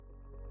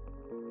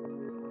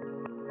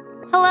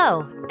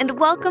Hello, and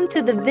welcome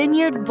to the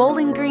Vineyard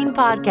Bowling Green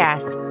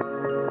podcast.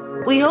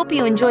 We hope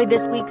you enjoyed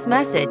this week's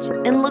message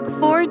and look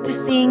forward to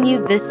seeing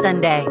you this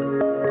Sunday.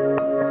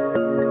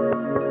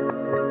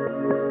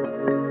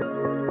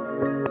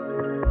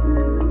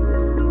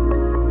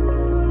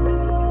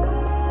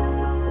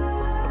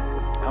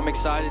 I'm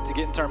excited to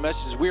get into our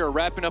message. We are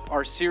wrapping up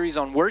our series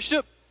on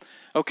worship,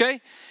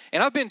 okay?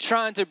 And I've been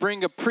trying to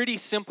bring a pretty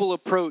simple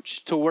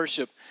approach to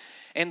worship.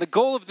 And the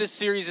goal of this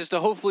series is to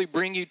hopefully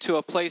bring you to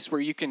a place where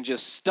you can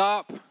just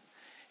stop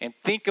and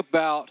think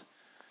about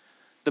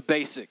the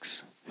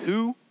basics.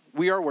 Who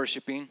we are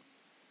worshiping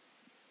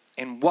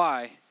and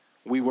why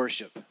we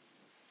worship.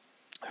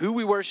 Who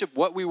we worship,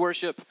 what we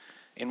worship,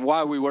 and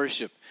why we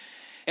worship.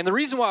 And the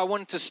reason why I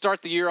wanted to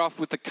start the year off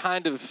with the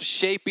kind of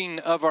shaping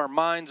of our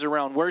minds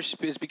around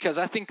worship is because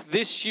I think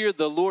this year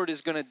the Lord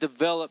is going to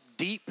develop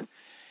deep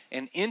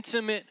and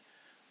intimate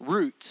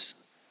roots.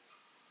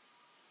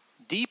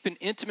 Deep and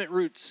intimate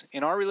roots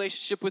in our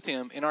relationship with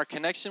Him, in our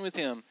connection with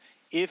Him,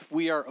 if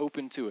we are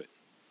open to it.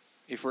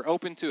 If we're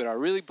open to it. I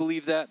really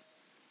believe that.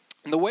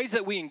 And the ways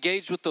that we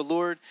engage with the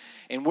Lord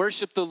and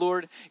worship the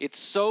Lord, it's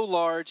so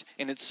large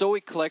and it's so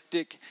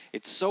eclectic,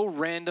 it's so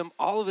random.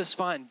 All of us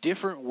find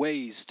different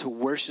ways to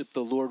worship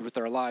the Lord with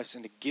our lives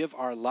and to give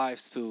our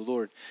lives to the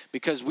Lord.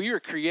 Because we are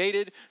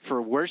created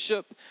for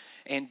worship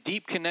and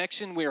deep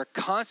connection. We are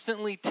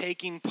constantly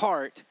taking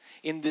part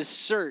in this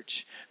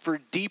search for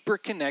deeper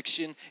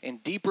connection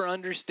and deeper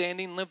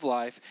understanding of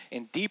life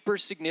and deeper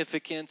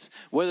significance,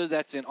 whether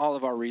that's in all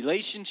of our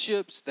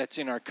relationships, that's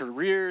in our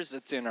careers,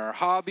 that's in our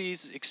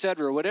hobbies,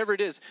 etc., whatever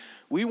it is.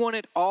 We want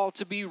it all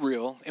to be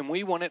real, and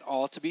we want it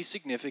all to be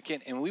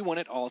significant, and we want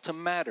it all to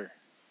matter.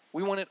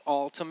 We want it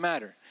all to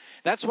matter.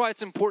 That's why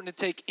it's important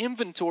to take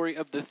inventory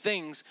of the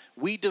things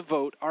we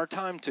devote our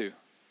time to.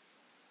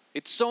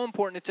 It's so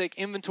important to take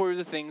inventory of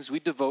the things we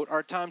devote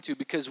our time to,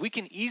 because we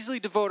can easily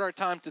devote our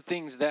time to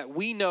things that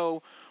we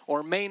know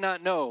or may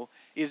not know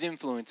is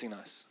influencing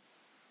us.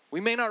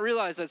 We may not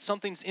realize that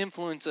something's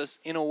influenced us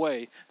in a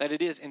way that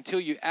it is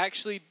until you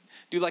actually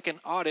do like an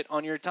audit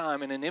on your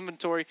time and an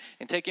inventory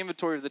and take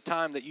inventory of the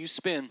time that you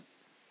spend.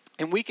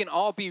 And we can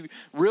all be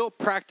real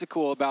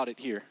practical about it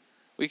here.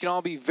 We can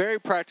all be very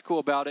practical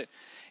about it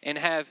and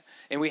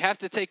we have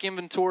to take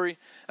inventory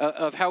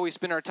of how we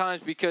spend our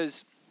times,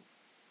 because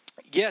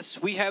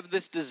yes, we have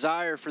this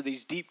desire for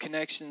these deep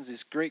connections,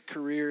 this great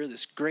career,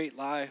 this great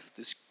life,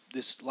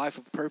 this life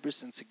of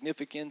purpose and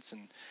significance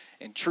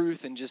and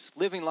truth, and just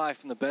living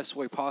life in the best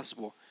way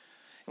possible.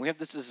 And we have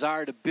this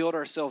desire to build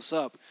ourselves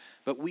up,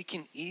 but we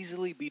can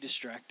easily be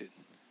distracted.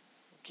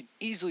 We can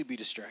easily be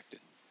distracted.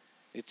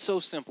 It's so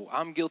simple.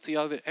 I'm guilty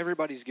of it.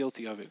 Everybody's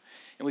guilty of it.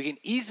 And we can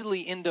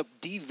easily end up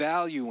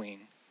devaluing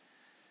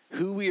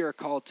who we are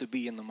called to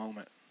be in the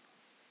moment.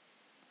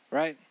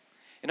 Right?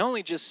 And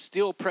only just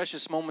steal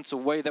precious moments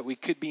away that we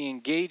could be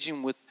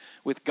engaging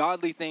with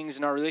godly things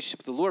in our relationship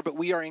with the Lord, but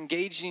we are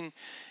engaging,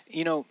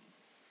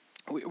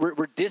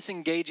 we're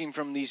disengaging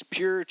from these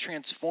pure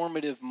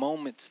transformative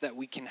moments that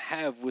we can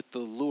have with the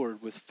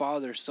Lord, with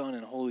Father, Son,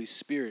 and Holy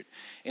Spirit.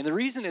 And the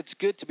reason it's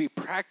good to be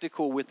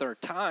practical with our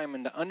time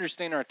and to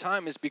understand our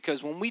time is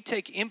because when we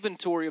take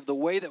inventory of the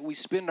way that we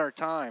spend our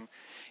time,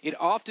 it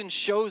often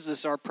shows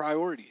us our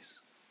priorities.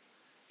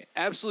 It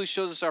absolutely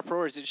shows us our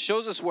priorities. It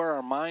shows us where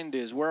our mind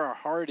is, where our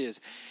heart is.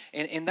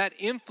 And that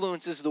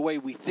influences the way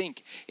we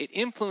think. It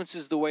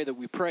influences the way that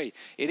we pray.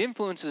 It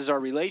influences our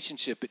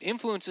relationship. It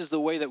influences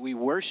the way that we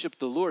worship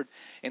the Lord.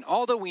 And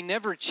although we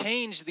never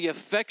change the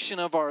affection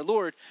of our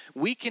Lord,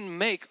 we can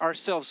make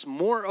ourselves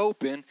more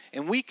open,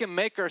 and we can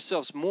make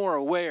ourselves more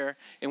aware,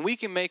 and we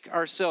can make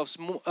ourselves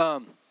more,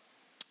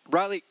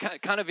 rightly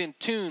kind of in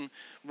tune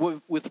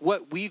with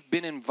what we've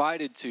been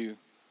invited to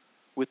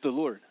with the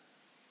Lord.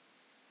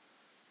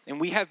 And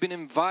we have been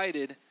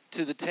invited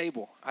to the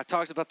table. I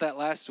talked about that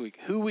last week.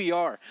 Who we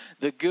are,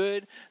 the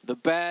good, the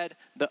bad,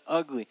 the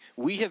ugly.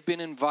 We have been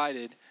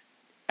invited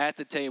at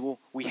the table.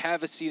 We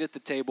have a seat at the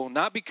table,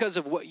 not because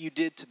of what you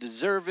did to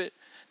deserve it,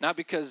 not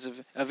because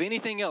of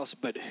anything else,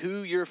 but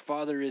who your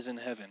Father is in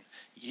heaven.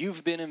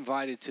 You've been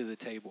invited to the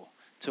table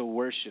to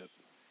worship.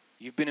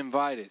 You've been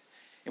invited.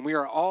 And we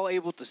are all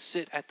able to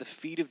sit at the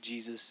feet of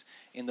Jesus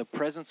in the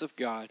presence of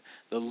God,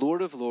 the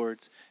Lord of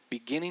Lords,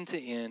 beginning to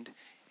end.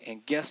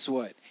 And guess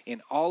what?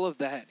 In all of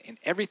that, in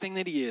everything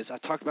that He is, I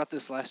talked about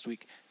this last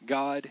week,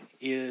 God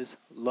is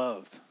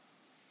love.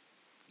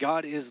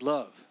 God is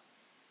love.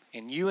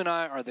 And you and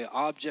I are the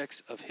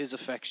objects of His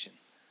affection.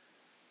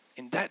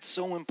 And that's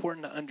so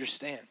important to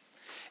understand.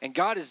 And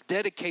God is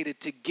dedicated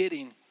to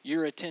getting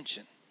your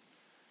attention.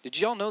 Did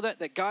y'all know that?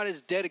 That God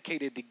is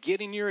dedicated to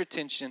getting your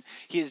attention.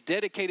 He is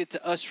dedicated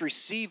to us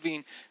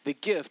receiving the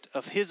gift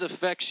of His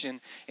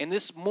affection. And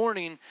this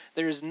morning,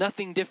 there is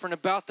nothing different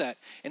about that.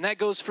 And that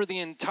goes for the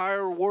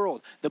entire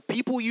world. The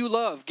people you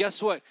love,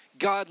 guess what?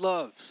 God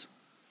loves.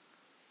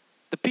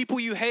 The people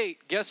you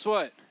hate, guess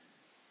what?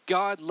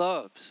 God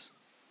loves.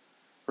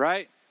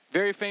 Right?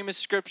 Very famous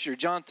scripture,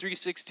 John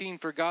 3:16,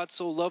 for God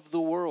so loved the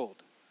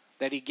world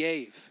that He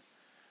gave.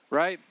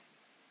 Right?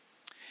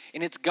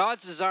 And it's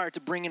God's desire to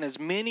bring in as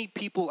many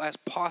people as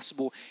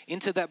possible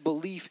into that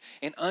belief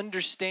and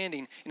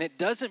understanding. And it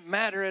doesn't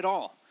matter at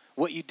all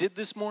what you did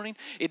this morning.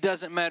 It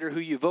doesn't matter who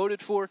you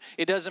voted for.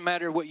 It doesn't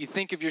matter what you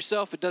think of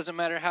yourself. It doesn't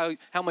matter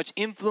how much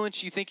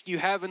influence you think you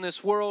have in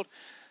this world.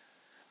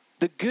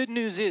 The good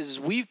news is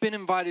we've been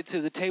invited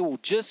to the table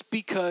just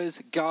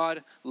because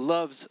God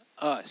loves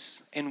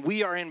us. And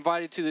we are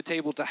invited to the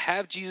table to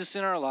have Jesus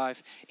in our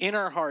life, in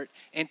our heart,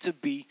 and to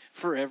be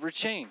forever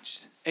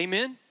changed.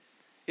 Amen?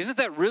 Isn't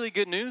that really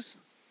good news?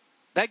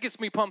 That gets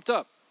me pumped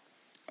up.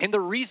 And the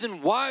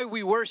reason why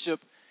we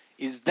worship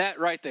is that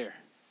right there.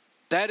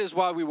 That is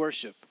why we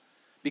worship.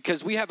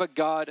 Because we have a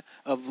God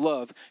of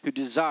love who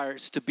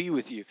desires to be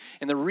with you.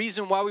 And the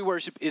reason why we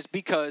worship is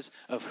because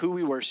of who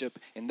we worship.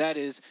 And that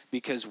is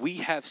because we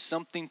have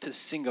something to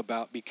sing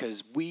about,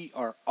 because we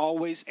are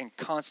always and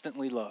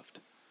constantly loved.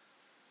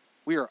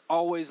 We are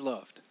always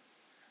loved.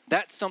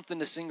 That's something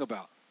to sing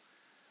about.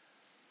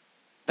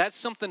 That's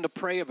something to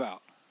pray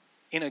about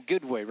in a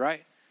good way,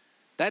 right?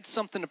 That's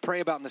something to pray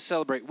about and to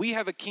celebrate. We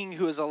have a King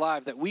who is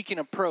alive that we can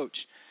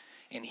approach,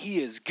 and he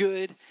is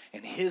good,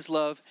 and his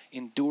love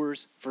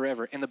endures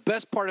forever. And the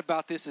best part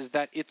about this is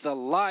that it's a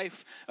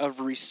life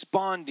of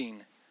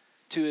responding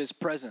to his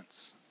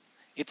presence.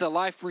 It's a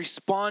life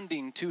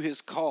responding to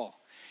his call.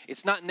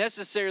 It's not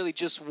necessarily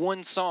just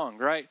one song,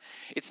 right?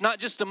 It's not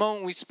just a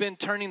moment we spend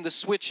turning the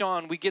switch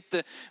on. We get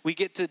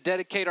to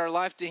dedicate our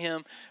life to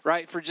him,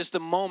 right, for just a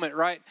moment,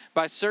 right?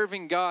 By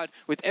serving God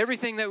with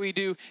everything that we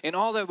do and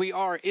all that we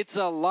are. It's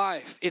a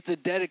life. It's a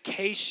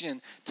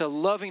dedication to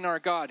loving our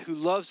God who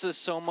loves us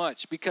so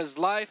much, because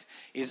life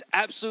is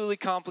absolutely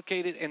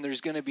complicated, and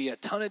there's going to be a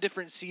ton of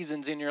different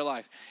seasons in your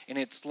life. And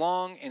it's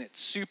long, and it's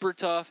super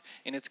tough,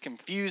 and it's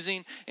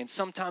confusing, and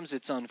sometimes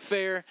it's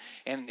unfair,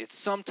 and it's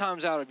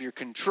sometimes out of your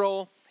control.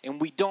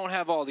 And we don't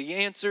have all the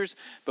answers,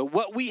 but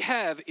what we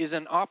have is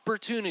an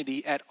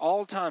opportunity at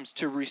all times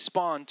to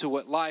respond to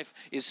what life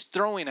is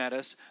throwing at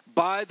us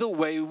by the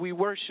way we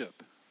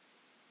worship.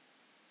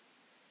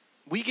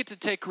 We get to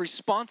take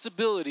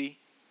responsibility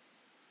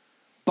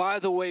by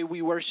the way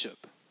we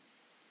worship.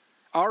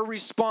 Our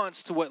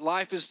response to what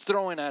life is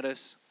throwing at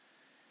us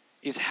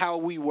is how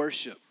we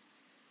worship.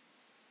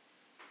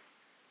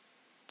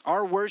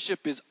 Our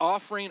worship is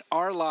offering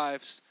our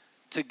lives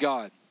to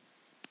God.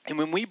 And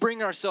when we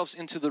bring ourselves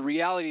into the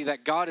reality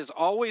that God is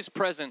always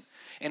present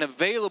and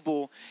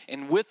available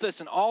and with us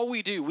in all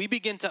we do, we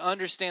begin to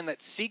understand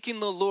that seeking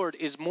the Lord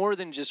is more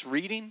than just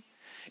reading.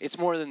 It's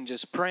more than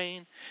just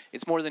praying.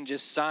 It's more than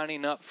just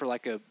signing up for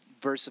like a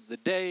verse of the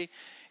day.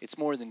 It's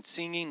more than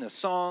singing a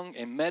song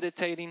and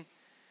meditating.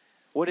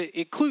 What it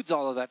includes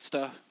all of that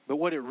stuff, but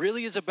what it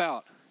really is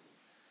about,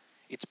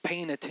 it's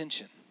paying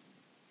attention.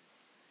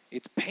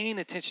 It's paying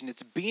attention.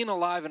 It's being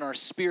alive in our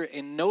spirit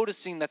and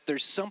noticing that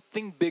there's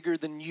something bigger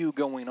than you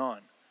going on.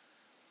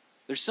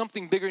 There's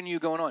something bigger than you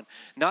going on.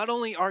 Not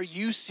only are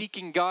you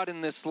seeking God in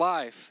this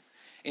life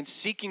and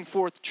seeking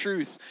forth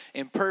truth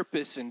and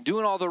purpose and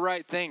doing all the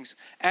right things,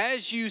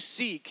 as you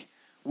seek,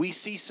 we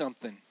see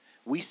something.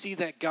 We see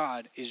that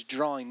God is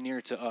drawing near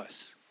to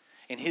us,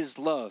 and his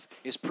love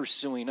is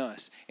pursuing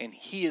us, and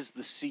he is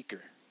the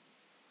seeker.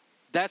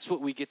 That's what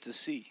we get to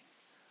see.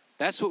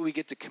 That's what we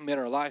get to commit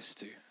our lives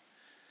to.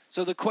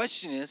 So the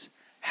question is,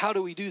 how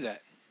do we do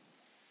that?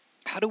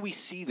 How do we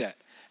see that?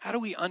 How do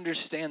we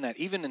understand that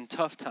even in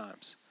tough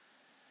times?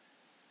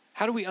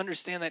 How do we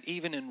understand that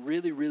even in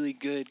really, really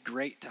good,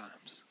 great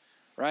times,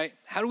 right?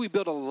 How do we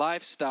build a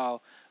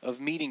lifestyle of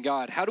meeting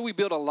God? How do we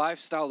build a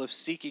lifestyle of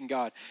seeking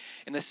God?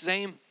 And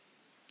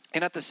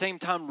at the same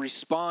time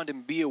respond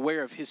and be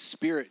aware of his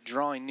spirit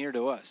drawing near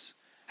to us?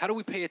 How do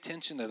we pay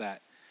attention to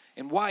that?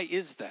 And why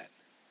is that?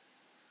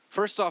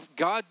 First off,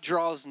 God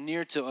draws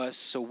near to us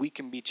so we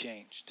can be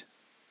changed,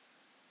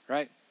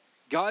 right?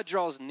 God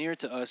draws near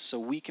to us so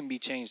we can be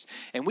changed.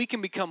 And we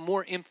can become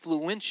more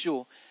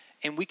influential,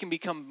 and we can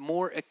become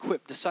more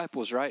equipped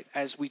disciples, right?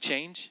 As we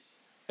change.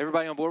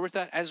 Everybody on board with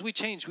that? As we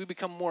change, we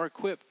become more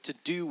equipped to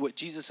do what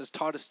Jesus has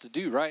taught us to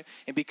do, right?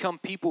 And become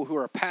people who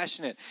are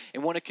passionate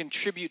and want to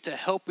contribute to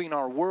helping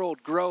our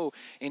world grow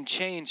and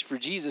change for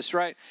Jesus,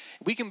 right?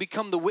 We can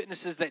become the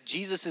witnesses that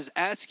Jesus is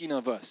asking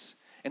of us.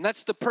 And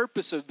that's the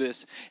purpose of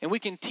this. And we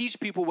can teach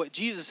people what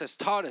Jesus has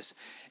taught us.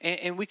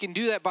 And we can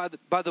do that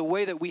by the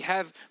way that we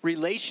have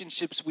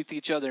relationships with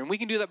each other. And we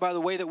can do that by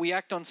the way that we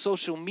act on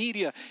social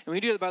media. And we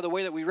do it by the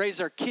way that we raise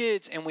our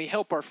kids, and we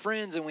help our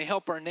friends, and we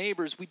help our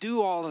neighbors. We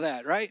do all of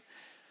that, right?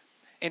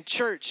 And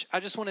church, I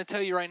just want to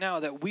tell you right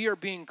now that we are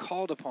being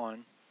called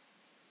upon,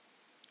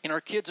 and our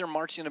kids are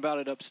marching about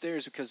it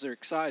upstairs because they're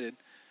excited,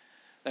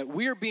 that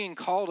we are being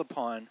called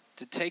upon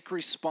to take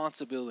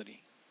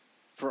responsibility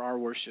for our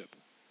worship.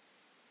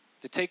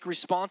 To take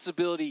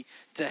responsibility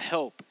to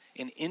help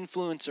and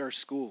influence our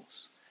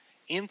schools,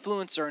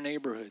 influence our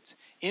neighborhoods,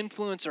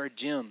 influence our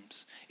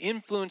gyms,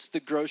 influence the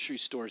grocery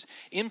stores,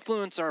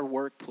 influence our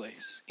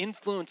workplace,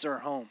 influence our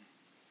home.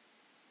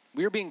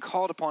 We're being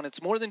called upon.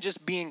 It's more than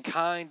just being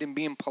kind and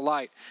being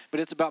polite, but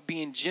it's about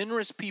being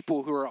generous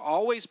people who are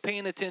always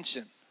paying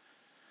attention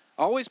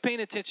Always paying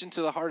attention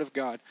to the heart of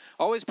God.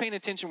 Always paying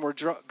attention where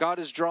God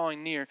is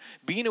drawing near.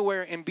 Being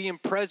aware and being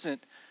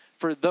present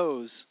for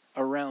those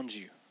around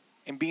you.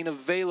 And being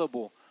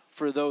available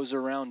for those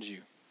around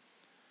you.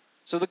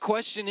 So the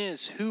question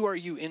is, who are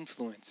you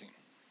influencing?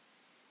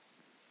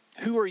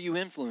 Who are you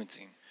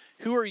influencing?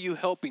 Who are you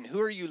helping? Who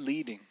are you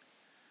leading?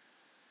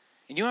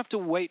 And you don't have to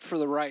wait for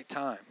the right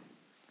time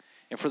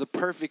and for the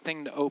perfect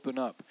thing to open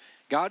up.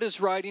 God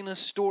is writing a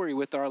story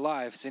with our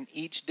lives, and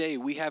each day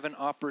we have an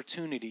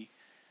opportunity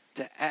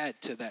to add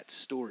to that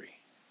story.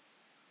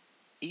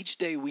 Each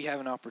day we have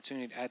an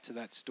opportunity to add to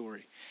that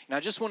story. And I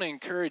just want to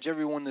encourage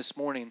everyone this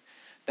morning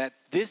that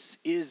this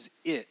is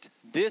it.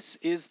 This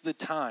is the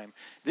time.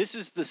 This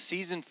is the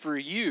season for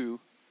you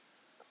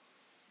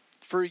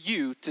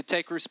to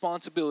take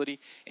responsibility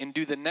and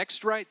do the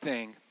next right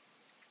thing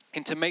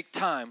and to make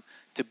time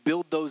to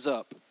build those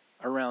up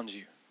around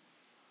you.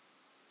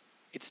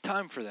 It's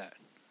time for that.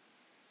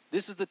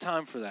 This is the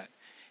time for that.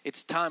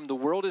 It's time. The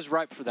world is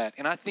ripe for that.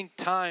 And I think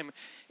time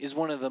is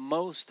one of the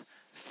most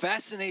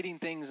fascinating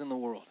things in the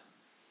world.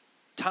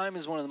 Time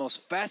is one of the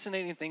most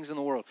fascinating things in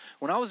the world.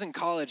 When I was in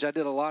college, I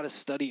did a lot of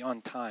study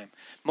on time,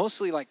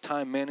 mostly like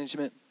time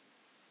management.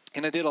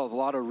 And I did a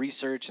lot of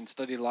research and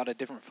studied a lot of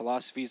different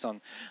philosophies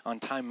on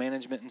time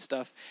management and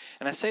stuff.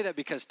 And I say that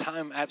because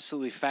time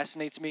absolutely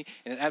fascinates me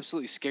and it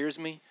absolutely scares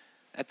me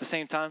at the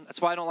same time. That's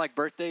why I don't like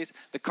birthdays.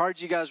 The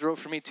cards you guys wrote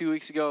for me 2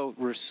 weeks ago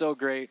were so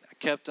great. I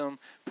kept them,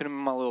 put them in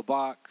my little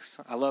box.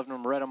 I loved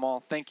them, read them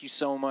all. Thank you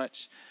so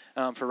much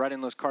for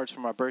writing those cards for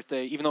my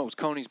birthday, even though it was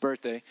Coney's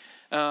birthday.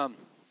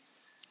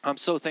 I'm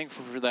so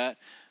thankful for that.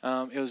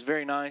 It was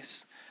very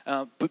nice.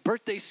 But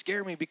birthdays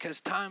scare me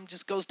because time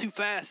just goes too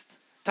fast.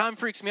 Time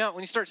freaks me out.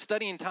 When you start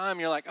studying time,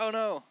 you're like, oh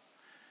no.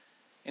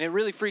 And it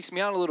really freaks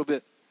me out a little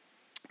bit.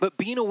 But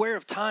being aware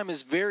of time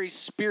is very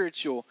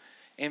spiritual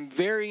and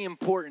very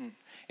important.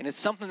 And it's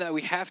something that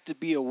we have to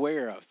be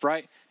aware of,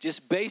 right?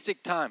 Just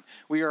basic time.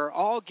 We are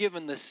all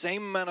given the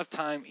same amount of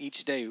time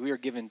each day. We are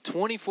given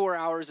 24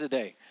 hours a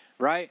day,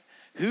 right?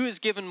 Who is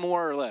given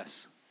more or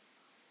less?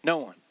 No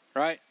one,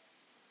 right?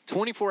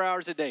 24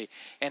 hours a day.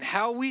 And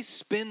how we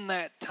spend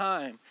that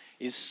time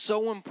is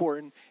so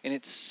important and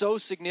it's so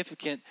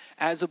significant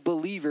as a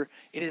believer.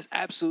 It is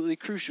absolutely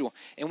crucial.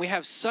 And we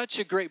have such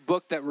a great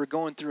book that we're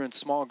going through in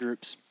small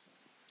groups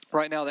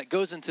right now that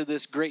goes into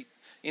this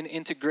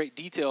into great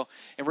detail.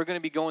 And we're going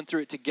to be going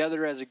through it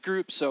together as a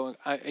group. So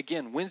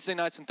again, Wednesday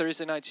nights and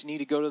Thursday nights, you need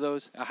to go to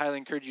those. I highly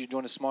encourage you to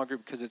join a small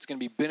group because it's going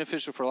to be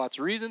beneficial for lots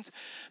of reasons.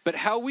 But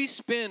how we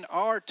spend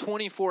our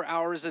 24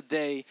 hours a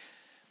day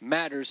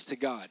matters to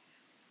God.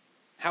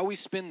 How we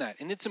spend that.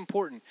 And it's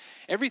important.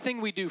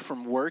 Everything we do,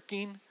 from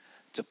working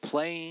to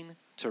playing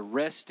to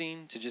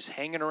resting to just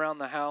hanging around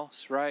the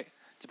house, right?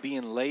 To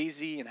being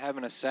lazy and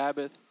having a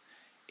Sabbath.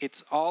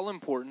 It's all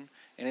important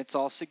and it's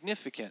all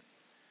significant.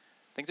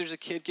 I think there's a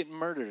kid getting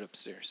murdered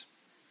upstairs.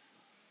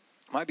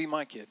 Might be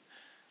my kid.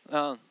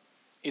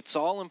 It's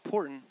all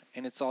important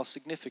and it's all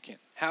significant.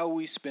 How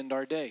we spend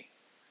our day.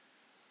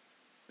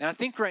 And I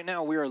think right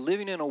now we are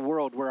living in a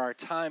world where our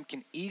time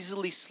can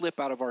easily slip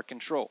out of our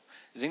control.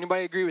 Does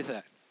anybody agree with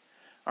that?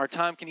 Our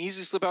time can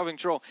easily slip out of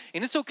control.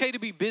 And it's okay to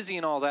be busy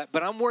and all that,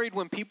 but I'm worried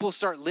when people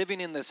start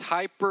living in this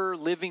hyper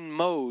living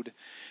mode,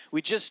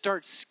 we just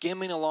start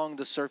skimming along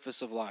the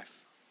surface of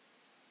life.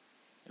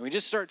 And we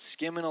just start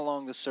skimming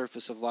along the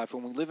surface of life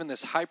when we live in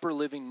this hyper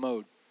living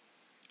mode.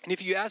 And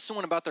if you ask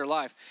someone about their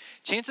life,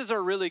 chances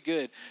are really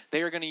good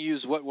they are going to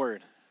use what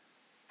word?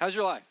 How's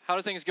your life? How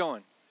are things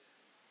going?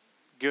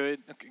 Good.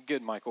 Okay,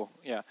 good, Michael.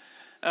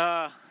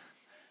 Yeah.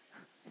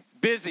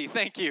 Busy.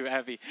 Thank you,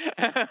 Abby.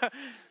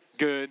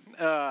 Good.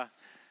 Yeah,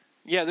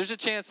 there's a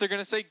chance they're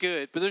going to say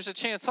good, but there's a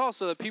chance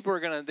also that people are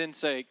going to then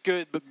say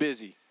good but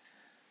busy,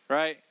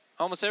 right?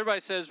 Almost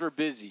everybody says we're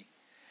busy.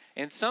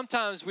 And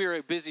sometimes we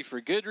are busy for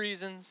good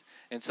reasons,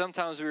 and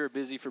sometimes we are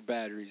busy for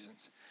bad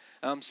reasons.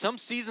 Some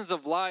seasons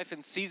of life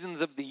and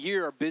seasons of the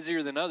year are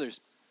busier than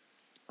others.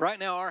 Right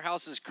now, our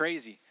house is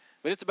crazy,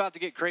 but it's about to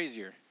get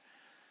crazier.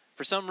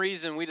 For some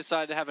reason, we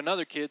decided to have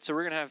another kid, so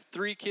we're going to have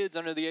 3 kids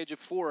under the age of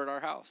 4 at our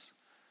house.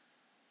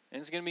 And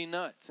it's going to be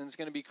nuts, and it's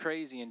going to be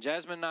crazy. And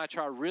Jasmine and I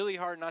try really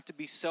hard not to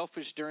be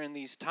selfish during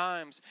these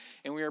times,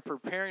 and we are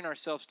preparing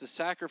ourselves to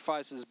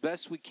sacrifice as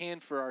best we can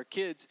for our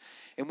kids.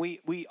 And we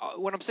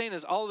what I'm saying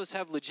is all of us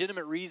have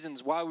legitimate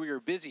reasons why we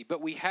are busy,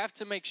 but we have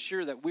to make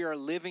sure that we are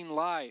living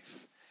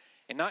life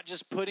and not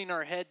just putting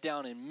our head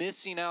down and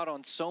missing out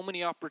on so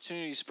many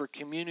opportunities for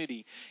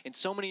community and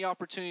so many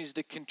opportunities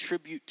to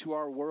contribute to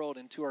our world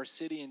and to our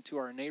city and to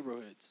our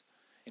neighborhoods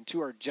and to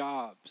our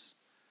jobs.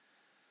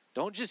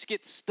 Don't just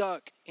get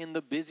stuck in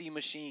the busy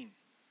machine,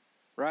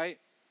 right?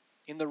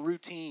 In the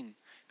routine,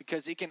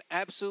 because it can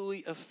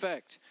absolutely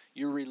affect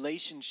your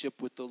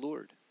relationship with the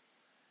Lord.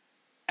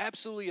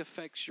 Absolutely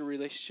affects your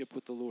relationship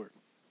with the Lord.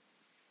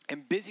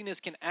 And busyness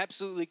can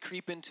absolutely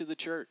creep into the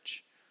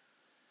church.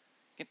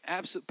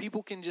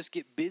 People can just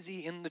get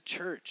busy in the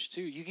church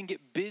too. You can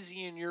get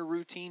busy in your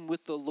routine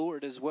with the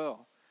Lord as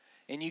well.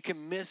 And you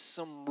can miss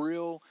some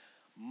real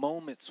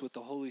moments with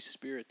the Holy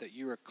Spirit that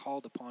you are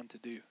called upon to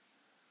do.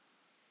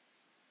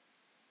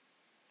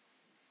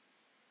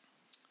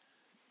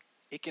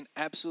 it can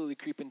absolutely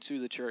creep into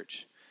the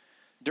church.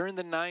 During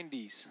the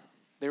 90s,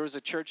 there was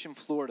a church in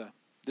Florida.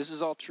 This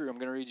is all true. I'm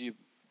going to read you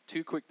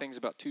 2 quick things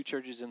about 2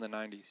 churches in the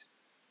 90s.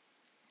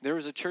 There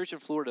was a church in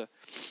Florida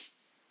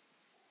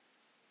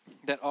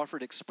that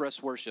offered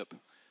express worship.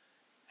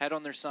 Had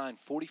on their sign,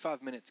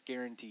 45 minutes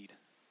guaranteed.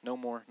 No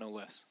more, no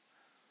less.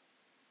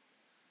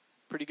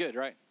 Pretty good,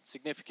 right?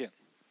 Significant.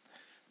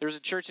 There was a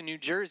church in New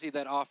Jersey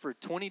that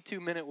offered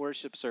 22-minute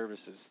worship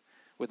services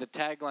with a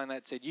tagline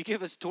that said, you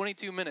give us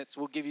 22 minutes,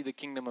 we'll give you the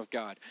kingdom of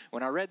God.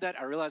 When I read that,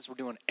 I realized we're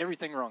doing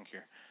everything wrong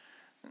here.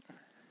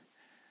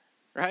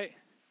 Right?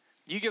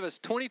 You give us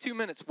 22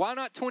 minutes. Why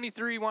not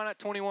 23? Why not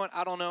 21?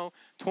 I don't know.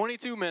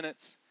 22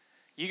 minutes.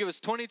 You give us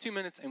 22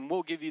 minutes and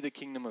we'll give you the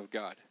kingdom of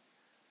God.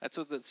 That's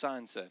what the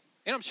sign said.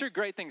 And I'm sure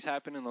great things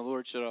happened and the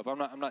Lord showed up.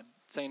 I'm not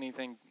saying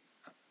anything.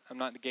 I'm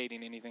not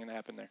negating anything that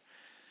happened there.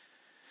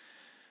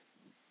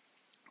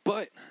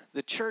 But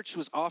the church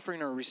was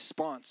offering a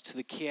response to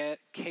the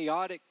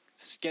chaotic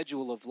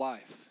schedule of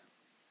life.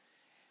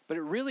 But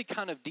it really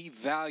kind of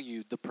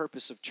devalued the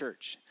purpose of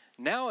church.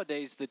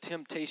 Nowadays, the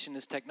temptation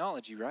is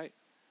technology, right?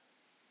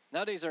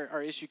 Nowadays,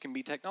 our issue can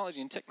be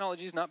technology, and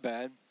technology is not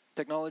bad.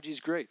 Technology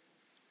is great.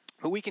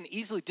 But we can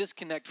easily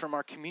disconnect from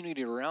our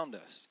community around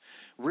us.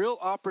 Real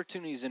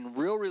opportunities and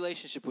real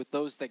relationship with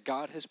those that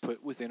God has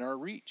put within our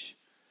reach.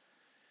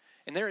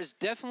 And there is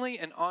definitely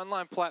an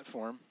online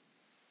platform.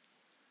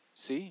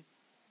 See?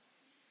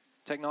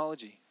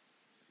 Technology.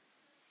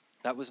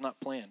 That was not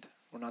planned.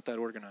 We're not that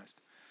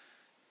organized.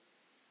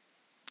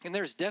 And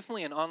there's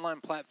definitely an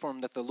online platform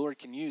that the Lord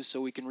can use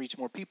so we can reach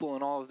more people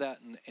and all of that.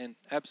 And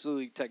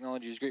absolutely,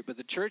 technology is great. But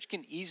the church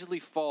can easily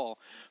fall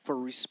for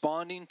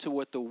responding to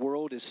what the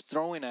world is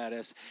throwing at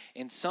us.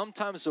 And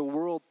sometimes the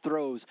world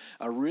throws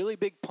a really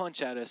big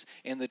punch at us,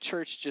 and the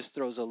church just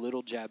throws a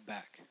little jab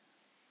back.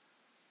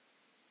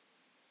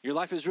 Your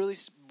life is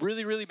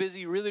really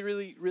busy,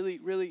 really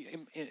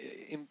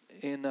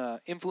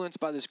influenced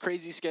by this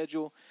crazy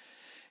schedule.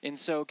 And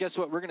so guess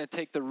what? We're going to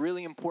take the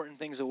really important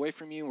things away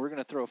from you, and we're going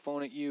to throw a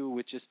phone at you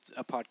with just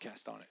a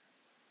podcast on it.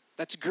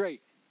 That's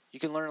great. You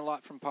can learn a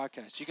lot from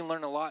podcasts. You can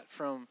learn a lot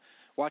from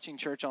watching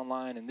church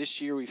online, and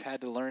this year we've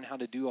had to learn how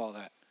to do all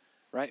that,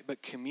 right?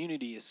 But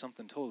community is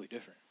something totally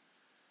different.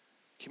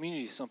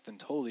 Community is something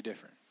totally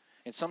different.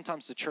 And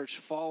sometimes the church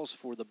falls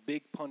for the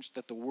big punch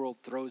that the world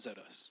throws at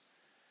us.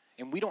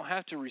 And we don't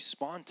have to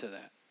respond to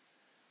that.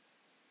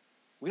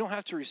 We don't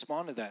have to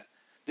respond to that.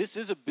 This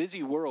is a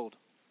busy world.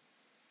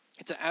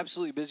 It's an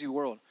absolutely busy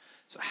world.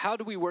 So how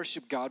do we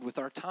worship God with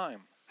our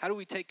time? How do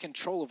we take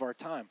control of our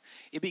time?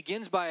 It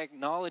begins by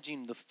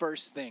acknowledging the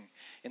first thing,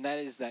 and that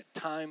is that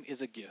time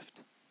is a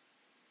gift.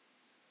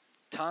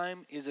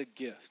 Time is a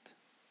gift.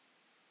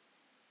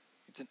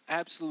 It's an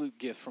absolute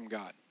gift from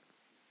God.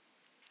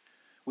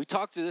 We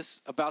talked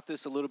about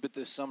this a little bit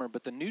this summer,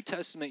 but the New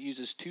Testament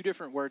uses 2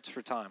 different words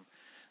for time.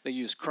 They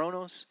use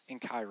chronos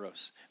and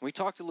kairos. And we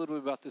talked a little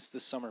bit about this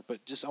summer, but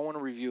I want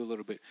to review a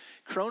little bit.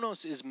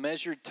 Chronos is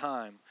measured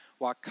time,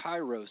 while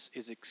kairos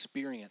is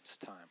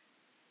experienced time.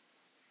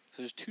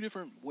 So there's 2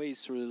 different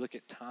ways to really look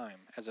at time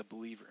as a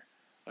believer.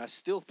 But I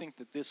still think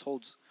that this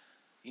holds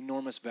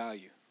enormous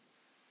value.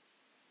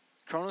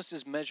 Chronos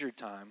is measured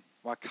time,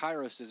 while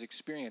kairos is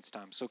experienced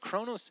time. So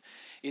chronos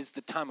is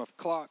the time of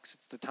clocks,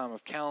 it's the time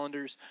of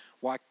calendars,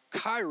 while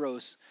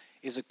kairos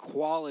is a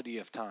quality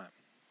of time.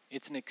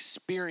 It's an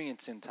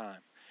experience in time.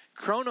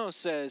 Chronos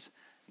says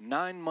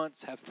 9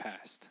 months have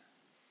passed,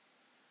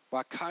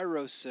 while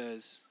kairos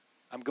says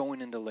I'm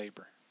going into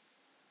labor.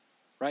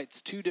 Right?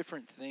 It's 2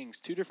 different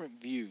things, 2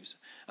 different views.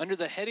 Under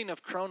the heading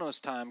of chronos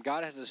time,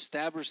 God has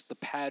established the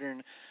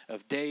pattern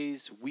of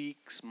days,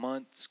 weeks,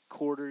 months,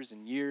 quarters,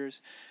 and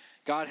years.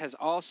 God has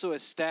also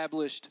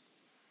established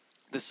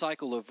the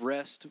cycle of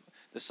rest,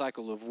 the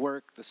cycle of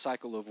work, the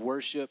cycle of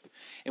worship.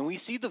 And we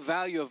see the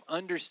value of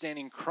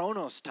understanding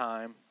chronos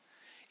time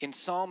in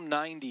Psalm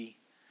 90,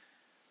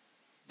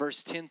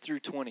 verse 10 through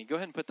 20. Go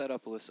ahead and put that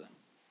up, Alyssa.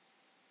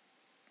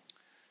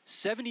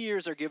 70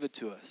 years are given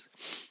to us.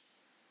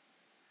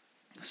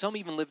 Some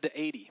even live to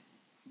 80.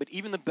 But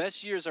even the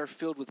best years are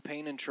filled with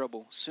pain and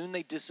trouble. Soon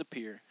they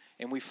disappear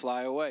and we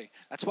fly away.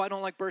 That's why I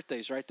don't like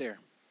birthdays right there.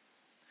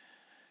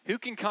 Who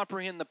can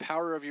comprehend the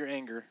power of your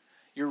anger?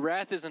 Your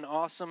wrath is as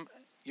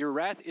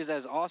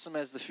awesome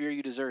as the fear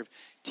you deserve.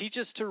 Teach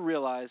us to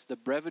realize the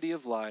brevity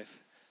of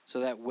life so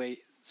that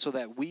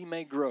we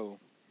may grow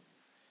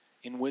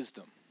in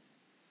wisdom.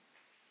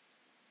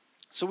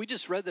 So we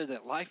just read there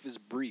that life is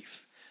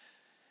brief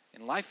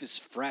and life is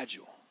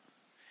fragile.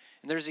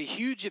 And there's a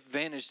huge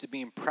advantage to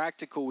being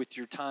practical with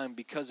your time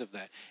because of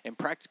that, and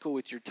practical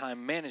with your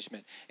time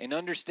management and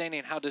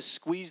understanding how to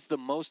squeeze the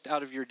most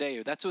out of your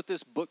day. That's what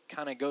this book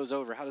kind of goes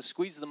over, how to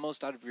squeeze the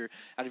most out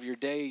of your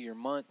day, your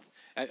month,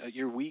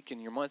 your week,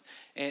 and your month.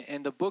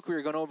 And the book we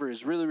were going over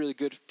is really, really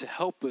good to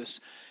help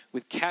us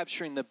with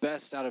capturing the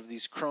best out of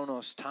these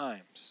chronos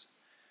times.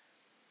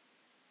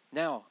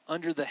 Now,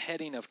 under the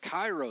heading of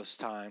kairos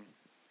time,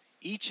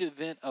 each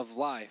event of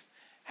life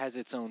has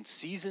its own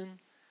season,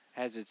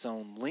 has its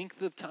own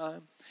length of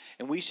time,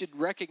 and we should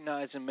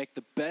recognize and make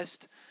the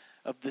best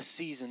of the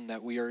season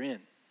that we are in,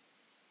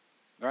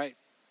 right?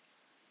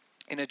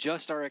 And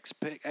adjust our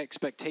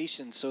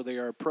expectations so they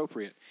are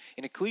appropriate.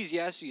 In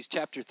Ecclesiastes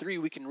chapter 3,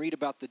 we can read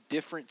about the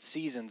different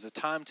seasons: a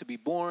time to be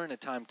born, a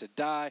time to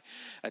die,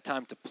 a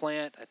time to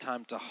plant, a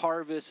time to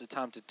harvest, a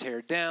time to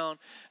tear down,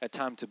 a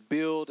time to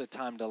build, a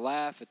time to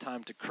laugh, a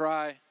time to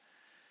cry.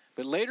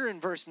 But later in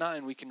verse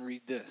 9, we can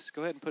read this.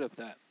 Go ahead and put up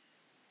that.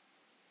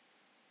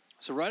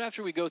 So right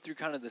after we go through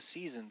kind of the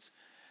seasons,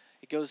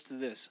 it goes to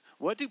this: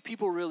 what do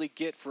people really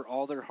get for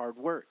all their hard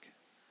work?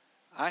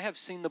 I have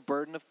seen the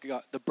burden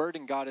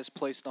God has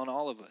placed on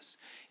all of us.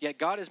 Yet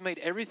God has made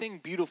everything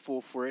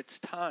beautiful for its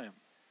time.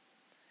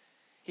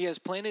 He has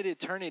planted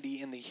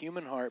eternity in the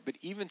human heart, but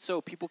even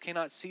so, people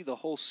cannot see the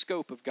whole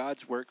scope of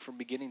God's work from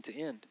beginning to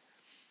end.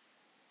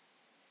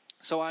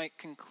 So I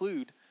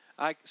concluded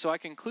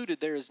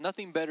there is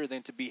nothing better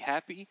than to be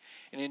happy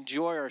and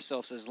enjoy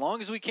ourselves as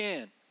long as we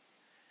can.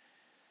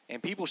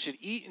 And people should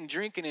eat and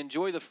drink and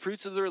enjoy the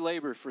fruits of their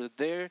labor,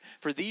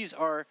 for these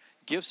are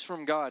gifts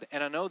from God.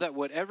 And I know that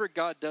whatever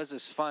God does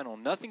is final.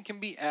 Nothing can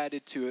be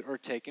added to it or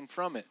taken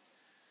from it.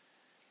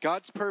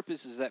 God's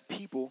purpose is that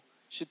people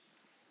should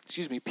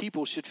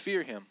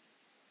fear him.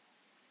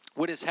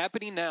 What is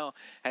happening now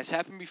has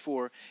happened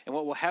before, and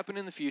what will happen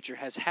in the future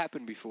has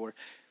happened before,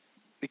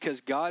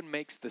 because God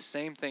makes the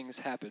same things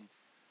happen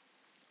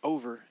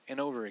over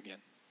and over again.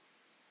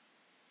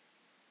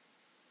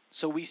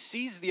 So we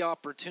seize the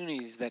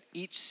opportunities that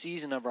each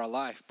season of our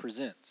life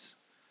presents.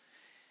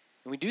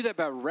 And we do that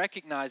by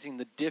recognizing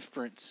the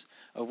difference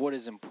of what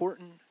is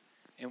important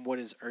and what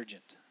is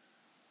urgent.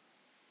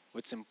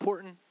 What's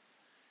important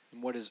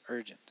and what is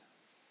urgent.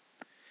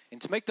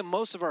 And to make the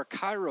most of our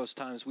Kairos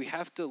times, we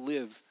have to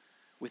live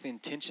with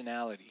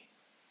intentionality.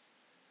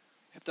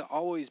 We have to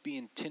always be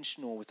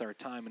intentional with our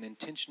time and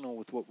intentional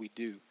with what we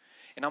do.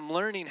 And I'm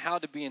learning how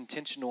to be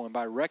intentional and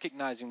by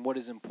recognizing what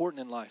is important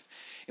in life.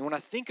 And when I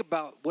think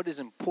about what is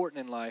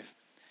important in life,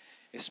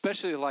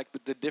 especially like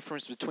the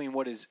difference between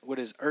what is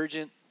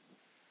urgent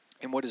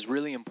and what is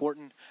really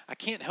important, I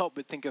can't help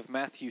but think of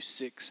Matthew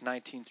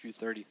 6:19 through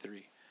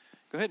 33.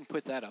 Go ahead and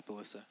put that up,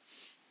 Alyssa.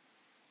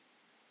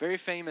 Very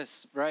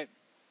famous, right?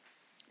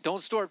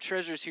 Don't store up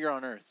treasures here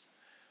on earth,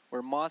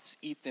 where moths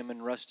eat them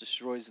and rust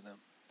destroys them,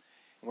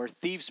 and where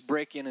thieves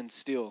break in and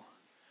steal.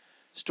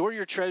 Store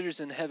your treasures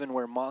in heaven,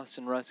 where moths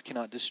and rust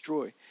cannot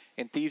destroy,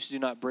 and thieves do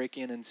not break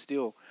in and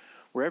steal.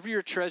 Wherever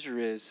your treasure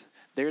is,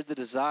 there the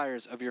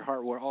desires of your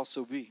heart will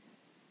also be.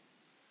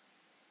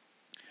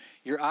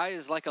 Your eye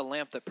is like a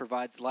lamp that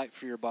provides light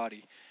for your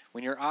body.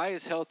 When your eye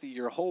is healthy,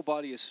 your whole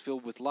body is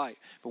filled with light.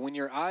 But when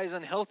your eye is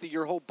unhealthy,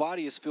 your whole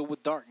body is filled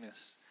with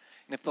darkness.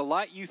 And if the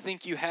light you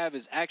think you have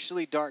is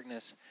actually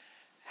darkness,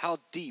 how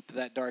deep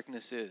that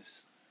darkness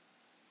is.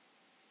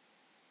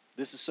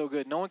 This is so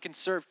good. No one can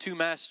serve two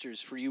masters,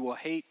 for you will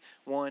hate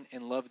one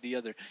and love the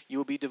other. You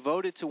will be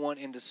devoted to one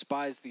and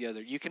despise the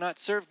other. You cannot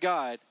serve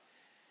God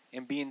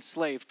and be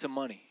enslaved to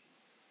money.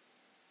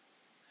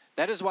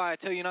 That is why I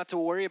tell you not to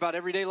worry about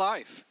everyday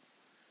life.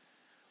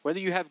 Whether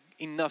you have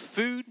enough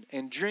food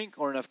and drink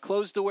or enough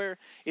clothes to wear,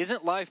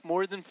 isn't life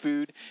more than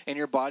food and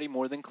your body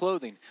more than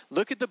clothing?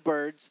 Look at the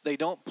birds. They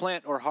don't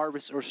plant or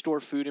harvest or store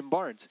food in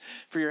barns,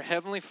 for your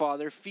heavenly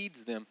Father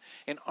feeds them.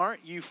 And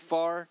aren't you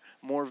far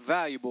more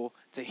valuable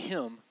to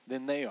him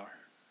than they are?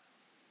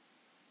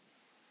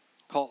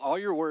 Can all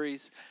your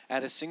worries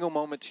add a single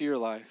moment to your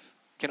life?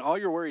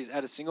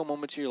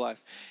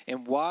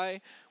 And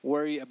why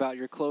worry about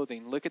your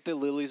clothing? Look at the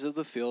lilies of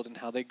the field and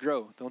how they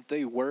grow. Don't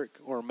they work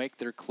or make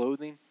their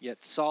clothing?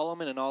 Yet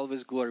Solomon in all of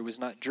his glory was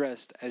not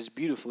dressed as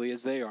beautifully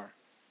as they are.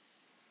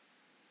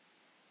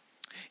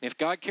 And if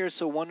God cares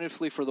so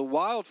wonderfully for the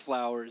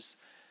wildflowers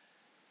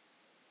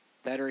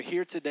that are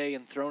here today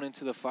and thrown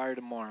into the fire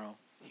tomorrow,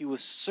 he will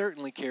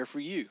certainly care for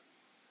you.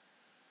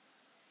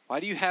 Why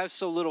do you have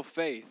so little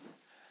faith?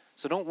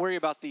 So don't worry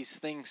about these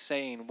things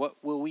saying, what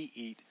will we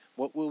eat?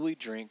 What will we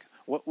drink?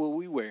 What will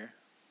we wear?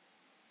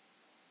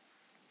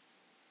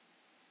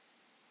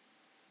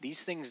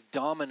 These things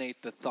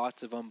dominate the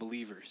thoughts of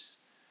unbelievers,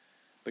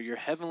 but your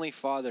heavenly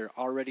Father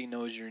already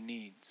knows your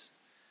needs.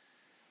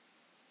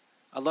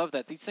 I love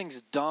that. These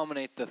things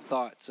dominate the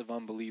thoughts of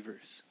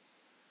unbelievers.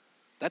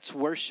 That's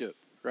worship,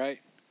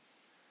 right?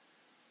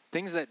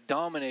 Things that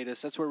dominate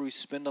us, that's where we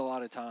spend a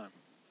lot of time.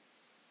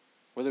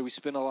 Whether we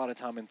spend a lot of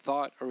time in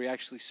thought or we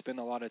actually spend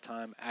a lot of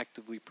time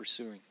actively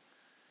pursuing.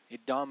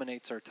 It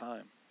dominates our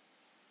time.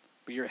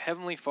 But your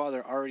heavenly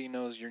Father already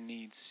knows your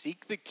needs.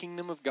 Seek the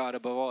kingdom of God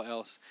above all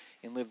else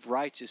and live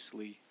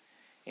righteously,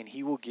 and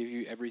he will give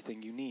you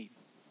everything you need.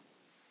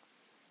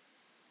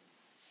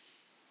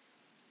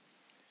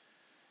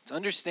 It's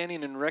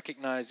understanding and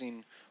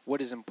recognizing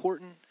what is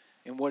important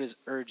and what is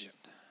urgent.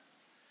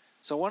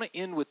 So I want to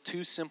end with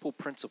two simple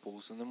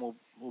principles, and then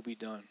we'll be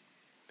done.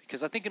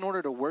 Because I think in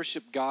order to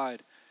worship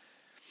God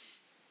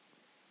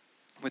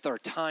with our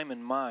time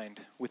in mind,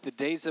 with the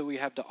days that we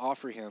have to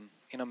offer him,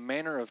 in a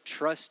manner of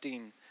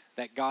trusting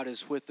that God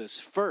is with us,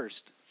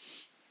 first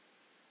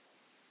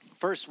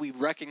we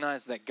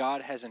recognize that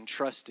God has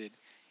entrusted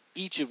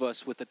each of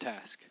us with a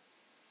task.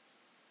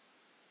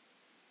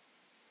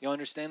 You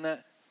understand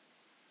that?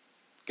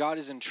 God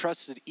has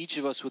entrusted each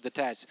of us with a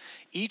task.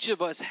 Each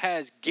of us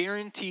has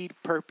guaranteed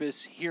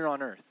purpose here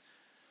on earth.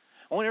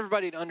 I want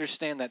everybody to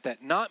understand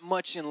that not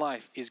much in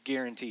life is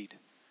guaranteed.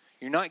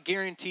 You're not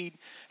guaranteed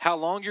how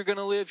long you're going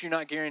to live. You're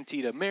not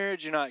guaranteed a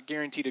marriage. You're not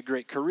guaranteed a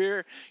great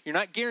career. You're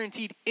not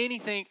guaranteed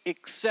anything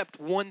except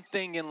one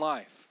thing in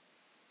life,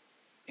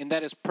 and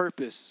that is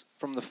purpose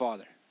from the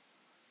Father.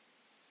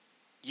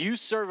 You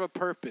serve a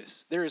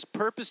purpose. There is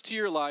purpose to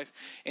your life,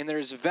 and there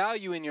is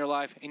value in your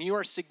life, and you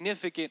are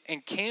significant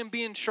and can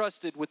be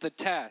entrusted with a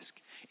task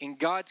in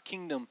God's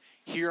kingdom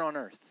here on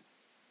earth.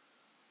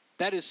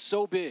 That is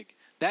so big.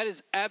 That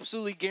is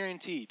absolutely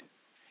guaranteed.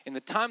 In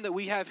the time that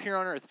we have here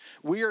on earth,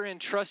 we are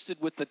entrusted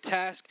with the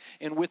task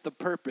and with the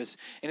purpose.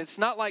 And it's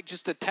not like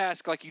just a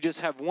task, like you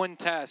just have one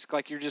task,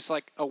 like you're just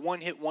like a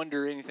one-hit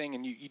wonder or anything,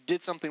 and you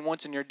did something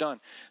once and you're done.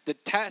 The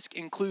task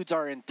includes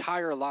our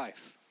entire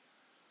life.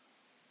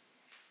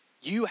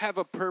 You have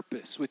a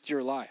purpose with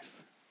your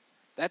life.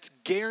 That's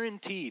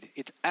guaranteed.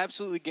 It's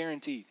absolutely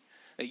guaranteed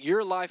that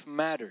your life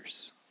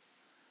matters.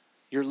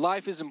 Your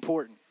life is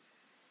important.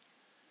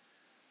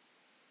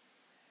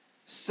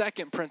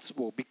 Second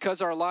principle,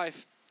 because our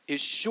life is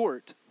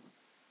short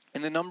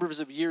and the numbers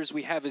of years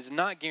we have is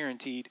not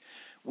guaranteed,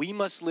 we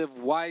must live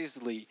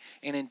wisely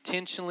and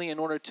intentionally in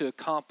order to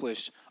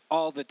accomplish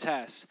all the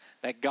tasks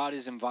that God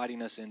is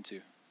inviting us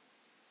into.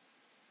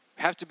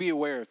 We have to be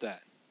aware of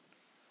that.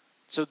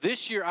 So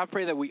this year, I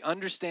pray that we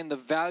understand the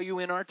value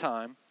in our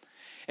time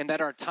and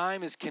that our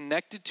time is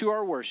connected to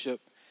our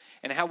worship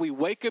and how we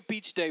wake up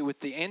each day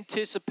with the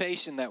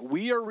anticipation that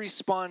we are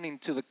responding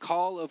to the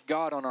call of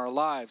God on our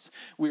lives.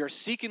 We are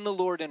seeking the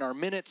Lord in our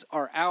minutes,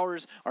 our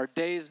hours, our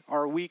days,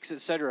 our weeks,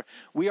 etc.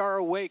 We are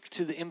awake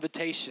to the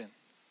invitation.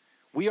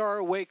 We are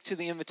awake to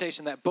the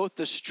invitation that both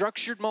the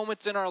structured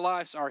moments in our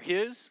lives are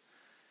His,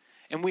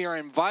 and we are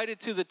invited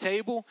to the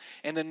table,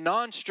 and the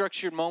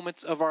non-structured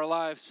moments of our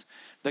lives,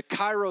 the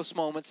kairos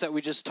moments that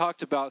we just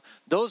talked about,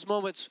 those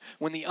moments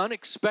when the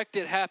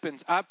unexpected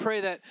happens, I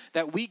pray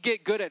that we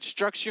get good at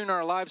structuring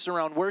our lives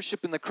around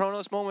worship in the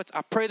chronos moments.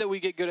 I pray that we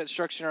get good at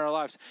structuring our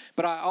lives.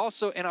 But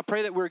I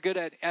pray that we're good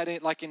at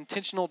it, like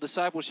intentional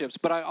discipleships.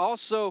 But I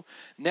also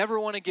never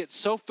want to get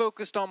so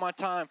focused on my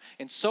time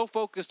and so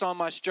focused on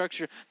my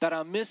structure that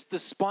I miss the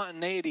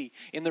spontaneity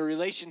in the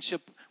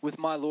relationship with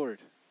my Lord.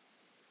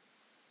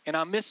 And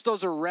I miss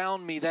those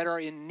around me that are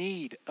in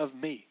need of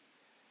me.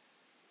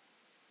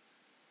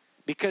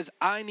 Because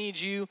I need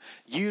you,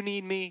 you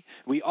need me,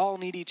 we all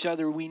need each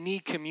other, we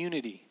need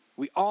community.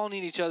 We all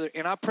need each other.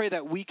 And I pray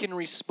that we can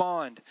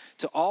respond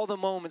to all the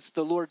moments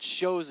the Lord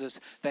shows us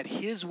that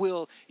His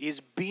will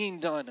is being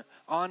done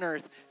on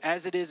earth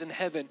as it is in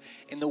heaven.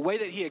 And the way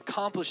that He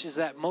accomplishes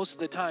that most of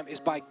the time is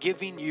by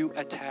giving you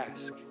a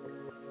task.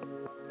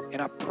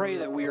 And I pray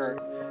that we are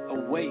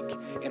awake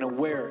and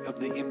aware of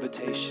the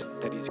invitation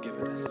that He's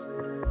given us.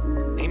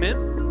 Amen?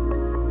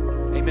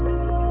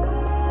 Amen.